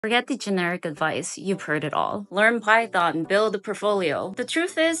Forget the generic advice, you've heard it all. Learn Python, build a portfolio. The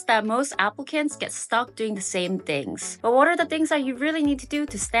truth is that most applicants get stuck doing the same things. But what are the things that you really need to do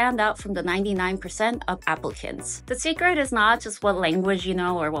to stand out from the 99% of applicants? The secret is not just what language you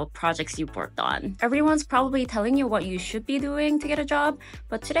know or what projects you've worked on. Everyone's probably telling you what you should be doing to get a job,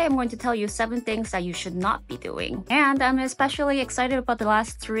 but today I'm going to tell you 7 things that you should not be doing. And I'm especially excited about the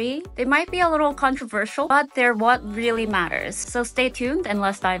last 3. They might be a little controversial, but they're what really matters. So stay tuned and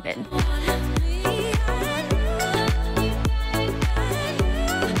let's dive in.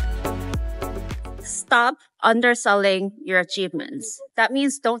 Stop underselling your achievements. That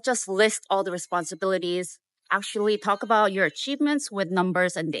means don't just list all the responsibilities. Actually talk about your achievements with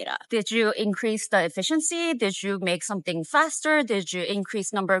numbers and data. Did you increase the efficiency? Did you make something faster? Did you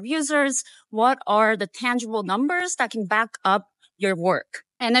increase number of users? What are the tangible numbers that can back up your work?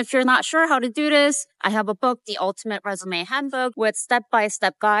 And if you're not sure how to do this, I have a book, The Ultimate Resume Handbook, with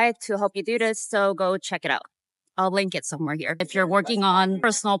step-by-step guide to help you do this. So go check it out. I'll link it somewhere here. If you're working on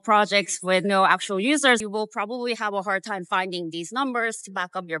personal projects with no actual users, you will probably have a hard time finding these numbers to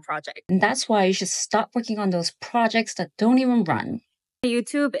back up your project. And that's why you should stop working on those projects that don't even run.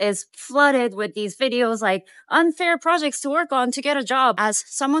 YouTube is flooded with these videos like unfair projects to work on to get a job. As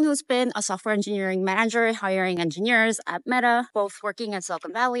someone who's been a software engineering manager hiring engineers at Meta, both working in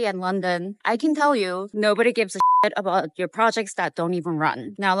Silicon Valley and London, I can tell you nobody gives a shit about your projects that don't even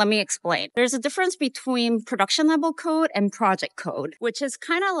run. Now, let me explain. There's a difference between production level code and project code, which is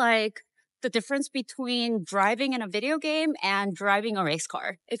kind of like the difference between driving in a video game and driving a race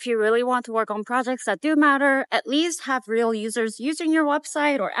car. If you really want to work on projects that do matter, at least have real users using your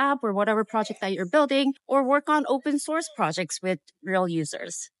website or app or whatever project that you're building, or work on open source projects with real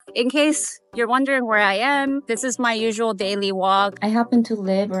users. In case you're wondering where I am, this is my usual daily walk. I happen to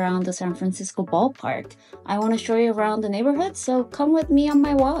live around the San Francisco ballpark. I want to show you around the neighborhood, so come with me on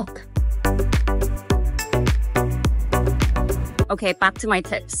my walk. Okay, back to my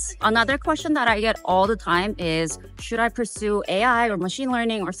tips. Another question that I get all the time is, should I pursue AI or machine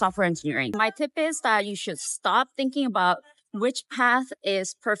learning or software engineering? My tip is that you should stop thinking about which path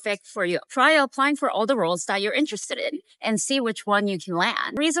is perfect for you. Try applying for all the roles that you're interested in and see which one you can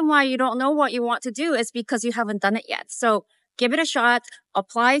land. The reason why you don't know what you want to do is because you haven't done it yet. So give it a shot,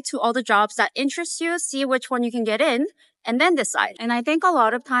 apply to all the jobs that interest you, see which one you can get in, and then decide. And I think a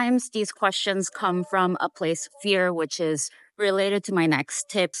lot of times these questions come from a place of fear, which is related to my next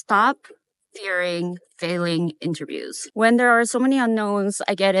tip. Stop fearing failing interviews. When there are so many unknowns,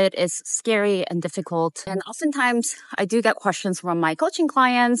 I get it, it's scary and difficult. And oftentimes I do get questions from my coaching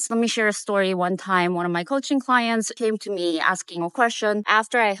clients. Let me share a story. One time, one of my coaching clients came to me asking a question.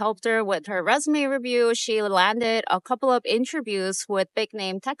 After I helped her with her resume review, she landed a couple of interviews with big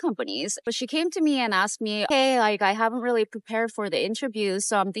name tech companies. But she came to me and asked me, hey, I haven't really prepared for the interviews,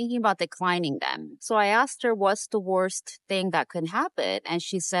 so I'm thinking about declining them. So I asked her, what's the worst thing that could happen? And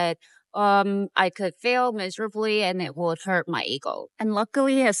she said, I could fail miserably and it would hurt my ego. And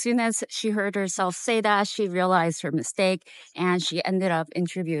luckily, as soon as she heard herself say that, she realized her mistake and she ended up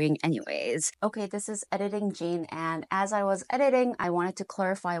interviewing anyways. Okay, this is Editing Jean, and as I was editing, I wanted to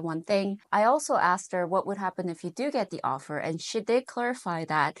clarify one thing. I also asked her what would happen if you do get the offer, and she did clarify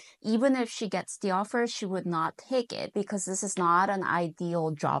that even if she gets the offer, she would not take it because this is not an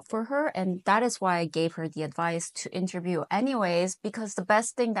ideal job for her, and that is why I gave her the advice to interview anyways, because the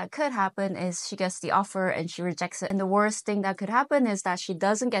best thing that could happen is she gets the offer and she rejects it. And the worst thing that could happen is that she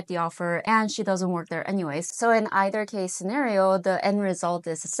doesn't get the offer and she doesn't work there anyways. So in either case scenario, the end result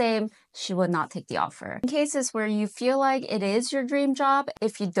is the same. She would not take the offer. In cases where you feel like it is your dream job,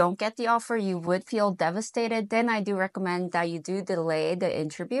 if you don't get the offer, you would feel devastated. Then I do recommend that you do delay the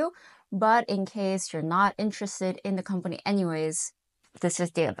interview. But in case you're not interested in the company anyways, this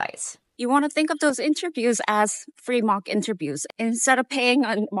is the advice. You want to think of those interviews as free mock interviews. Instead of paying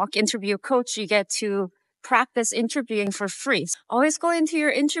a mock interview coach, you get to practice interviewing for free. Always go into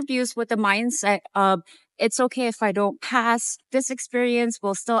your interviews with the mindset of, it's okay if I don't pass. This experience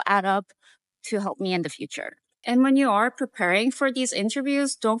will still add up to help me in the future. And when you are preparing for these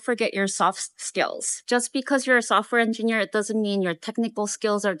interviews, don't forget your soft skills. Just because you're a software engineer, it doesn't mean your technical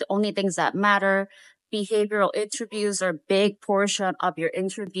skills are the only things that matter. Behavioral interviews are a big portion of your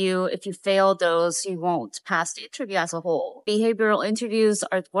interview. If you fail those, you won't pass the interview as a whole. Behavioral interviews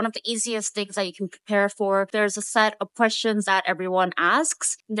are one of the easiest things that you can prepare for. There's a set of questions that everyone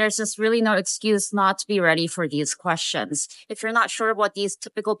asks. There's just really no excuse not to be ready for these questions. If you're not sure what these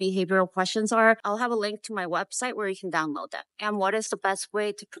typical behavioral questions are, I'll have a link to my website where you can download them. And what is the best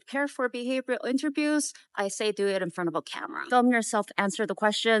way to prepare for behavioral interviews? I say do it in front of a camera. Film yourself answer the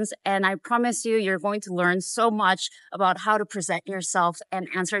questions, and I promise you, you're going going to learn so much about how to present yourself and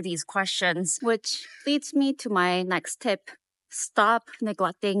answer these questions, which leads me to my next tip. Stop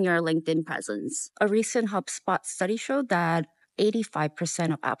neglecting your LinkedIn presence. A recent HubSpot study showed that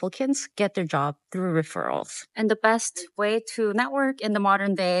 85% of applicants get their job through referrals. And the best way to network in the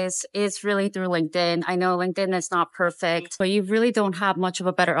modern days is really through LinkedIn. I know LinkedIn is not perfect, but you really don't have much of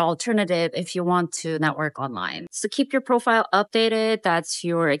a better alternative if you want to network online. So keep your profile updated. That's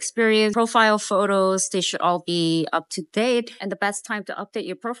your experience. Profile photos, they should all be up to date. And the best time to update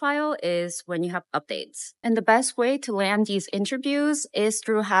your profile is when you have updates. And the best way to land these interviews is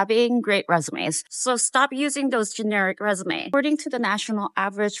through having great resumes. So stop using those generic resumes. According to the national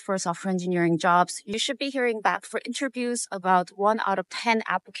average for software engineering jobs, you should be hearing back for interviews about 1 out of 10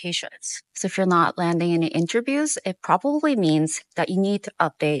 applications. So if you're not landing any interviews, it probably means that you need to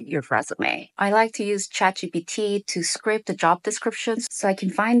update your resume. I like to use ChatGPT to scrape the job descriptions so I can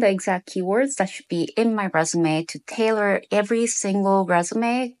find the exact keywords that should be in my resume to tailor every single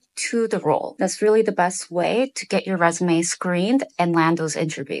resume to the role. That's really the best way to get your resume screened and land those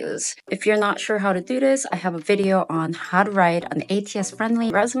interviews. If you're not sure how to do this, I have a video on how to write an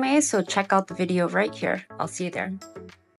ATS-friendly resume, so check out the video right here. I'll see you there.